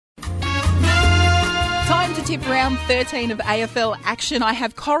to tip round 13 of AFL action. I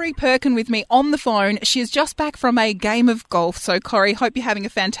have Corrie Perkin with me on the phone. She is just back from a game of golf. So, Corrie, hope you're having a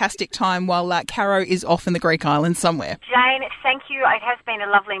fantastic time while Caro is off in the Greek islands somewhere. Jane, thank you. It has been a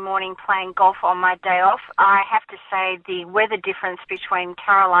lovely morning playing golf on my day off. I have to say the weather difference between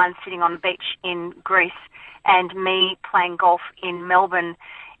Caroline sitting on the beach in Greece and me playing golf in Melbourne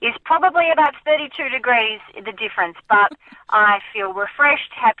is probably about 32 degrees, the difference. But I feel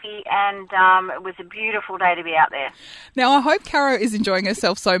refreshed, happy, and it was a beautiful day to be out there. Now, I hope Caro is enjoying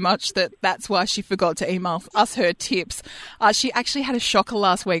herself so much that that's why she forgot to email us her tips. She actually had a shocker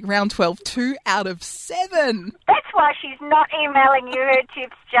last week, round 12, 2 out of 7. That's why she's not emailing you her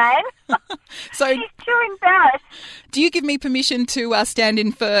tips, Jane. So, she's too embarrassed. Do you give me permission to stand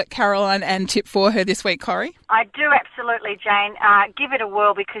in for Caroline and tip for her this week, Corrie? I do, absolutely, Jane. Give it a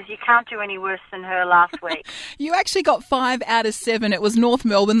whirl because you can't do any worse than her last week. You actually got 5 out of 7. It was North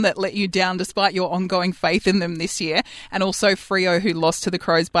Melbourne that let you down despite your ongoing faith in them this year, and also Freo who lost to the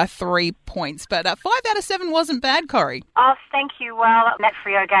Crows by 3 points. But 5 out of 7 wasn't bad, Corrie. Oh, thank you. Well, that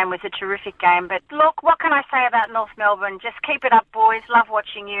Freo game was a terrific game. But look, what can I say about North Melbourne? Just keep it up, boys. Love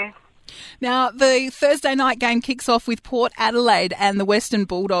watching you. Now, the Thursday night game kicks off with Port Adelaide and the Western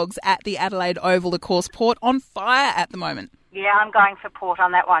Bulldogs at the Adelaide Oval. Of course, Port on fire at the moment. Yeah, I'm going for Port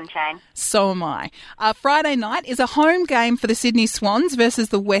on that one, Jane. So am I. Friday night is a home game for the Sydney Swans versus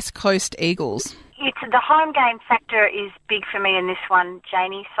the West Coast Eagles. The home game factor is big for me in this one,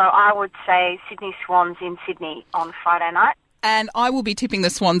 Janie, so I would say Sydney Swans in Sydney on Friday night. And I will be tipping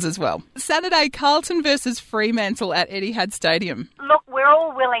the Swans as well. Saturday, Carlton versus Fremantle at Etihad Stadium. Look, we're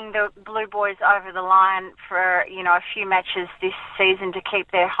all willing the Blue Boys over the line for, a few matches this season to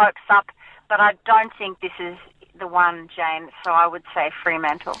keep their hopes up, but I don't think this is the one, Jane, so I would say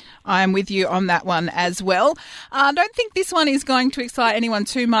Fremantle. I am with you on that one as well. I don't think this one is going to excite anyone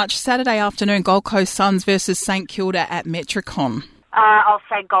too much. Saturday afternoon, Gold Coast Suns versus St Kilda at Metricon. I'll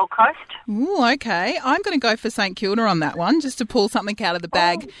say Gold Coast. Ooh, okay. I'm going to go for St Kilda on that one, just to pull something out of the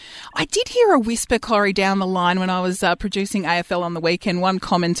bag. Oh. I did hear a whisper, Corrie, down the line when I was producing AFL on the weekend. One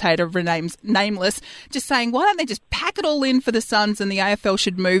commentator, nameless, just saying, why don't they just pack it all in for the Suns and the AFL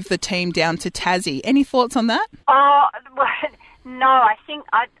should move the team down to Tassie. Any thoughts on that? Oh, well, no, I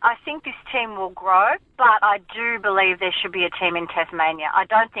think this team will grow, but I do believe there should be a team in Tasmania. I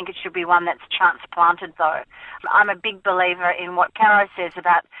don't think it should be one that's transplanted, though. I'm a big believer in what Caro says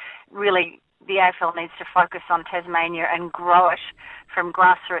about really the AFL needs to focus on Tasmania and grow it from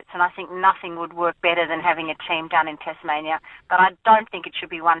grassroots, and I think nothing would work better than having a team down in Tasmania, but I don't think it should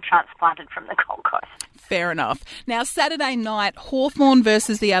be one transplanted from the Gold Coast. Fair enough. Now, Saturday night, Hawthorn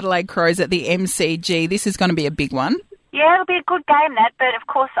versus the Adelaide Crows at the MCG. This is going to be a big one. Yeah, it'll be a good game, that, but of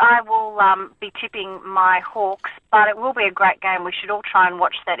course I will be tipping my Hawks, but it will be a great game. We should all try and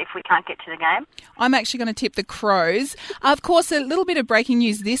watch that if we can't get to the game. I'm actually going to tip the Crows. Of course, a little bit of breaking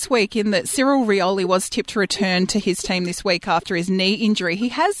news this week in that Cyril Rioli was tipped to return to his team this week after his knee injury. He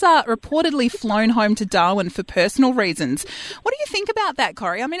has reportedly flown home to Darwin for personal reasons. What do you think about that,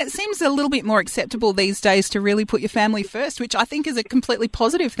 Corrie? I mean, it seems a little bit more acceptable these days to really put your family first, which I think is a completely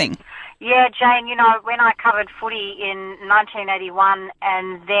positive thing. Yeah, Jane, when I covered footy in 1981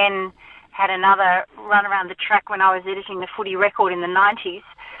 and then had another run around the track when I was editing the Footy Record in the 90s,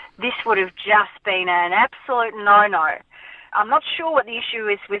 this would have just been an absolute no-no. I'm not sure what the issue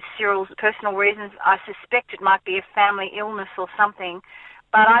is with Cyril's personal reasons. I suspect it might be a family illness or something.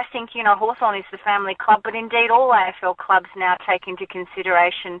 But I think, Hawthorn is the family club, but indeed all AFL clubs now take into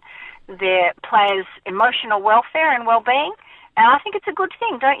consideration their players' emotional welfare and well-being. And I think it's a good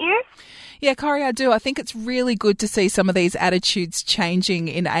thing, don't you? Yeah, Corrie, I do. I think it's really good to see some of these attitudes changing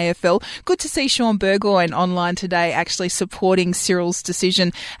in AFL. Good to see Sean Burgoyne online today actually supporting Cyril's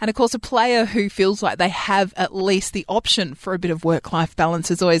decision. And, of course, a player who feels like they have at least the option for a bit of work-life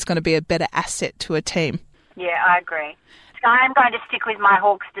balance is always going to be a better asset to a team. Yeah, I agree. I am going to stick with my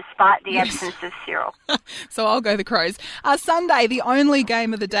Hawks despite the absence of Cyril. So I'll go the Crows. Sunday, the only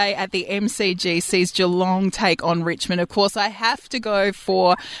game of the day at the MCG sees Geelong take on Richmond. Of course, I have to go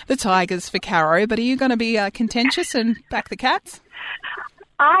for the Tigers for Caro, but are you going to be contentious and back the Cats?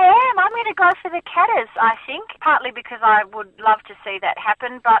 I am. I'm going to go for the Catters, I think, partly because I would love to see that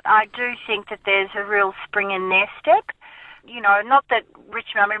happen, but I do think that there's a real spring in their step. Not that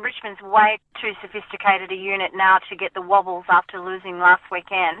Richmond's way too sophisticated a unit now to get the wobbles after losing last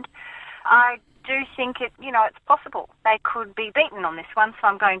weekend. I do think it's possible. They could be beaten on this one, so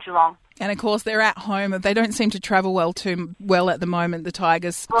I'm going Geelong. And, of course, they're at home. They don't seem to travel too well at the moment, the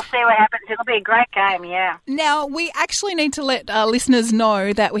Tigers. We'll see what happens. It'll be a great game, yeah. Now, we actually need to let our listeners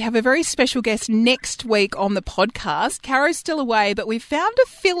know that we have a very special guest next week on the podcast. Caro's still away, but we've found a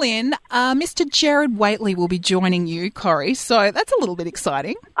fill-in. Mr. Gerard Whateley will be joining you, Corrie, so that's a little bit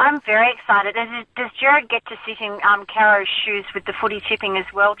exciting. I'm very excited. Does Gerard get to sit in Caro's shoes with the footy tipping as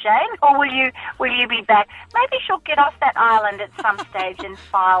well, Jane? Or will you be back? Maybe she'll get off that island at some stage and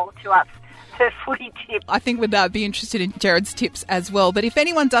file to us her footy tip. I think we'd be interested in Gerard's tips as well. But if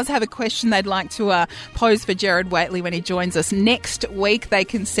anyone does have a question they'd like to pose for Gerard Whateley when he joins us next week, they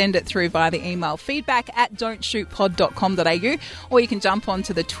can send it through via the email feedback@don'tshootpod.com.au, or you can jump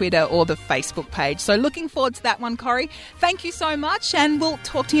onto the Twitter or the Facebook page. So looking forward to that one, Corrie. Thank you so much, and we'll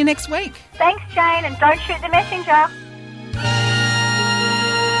talk to you next week. Thanks, Jane, and don't shoot the messenger.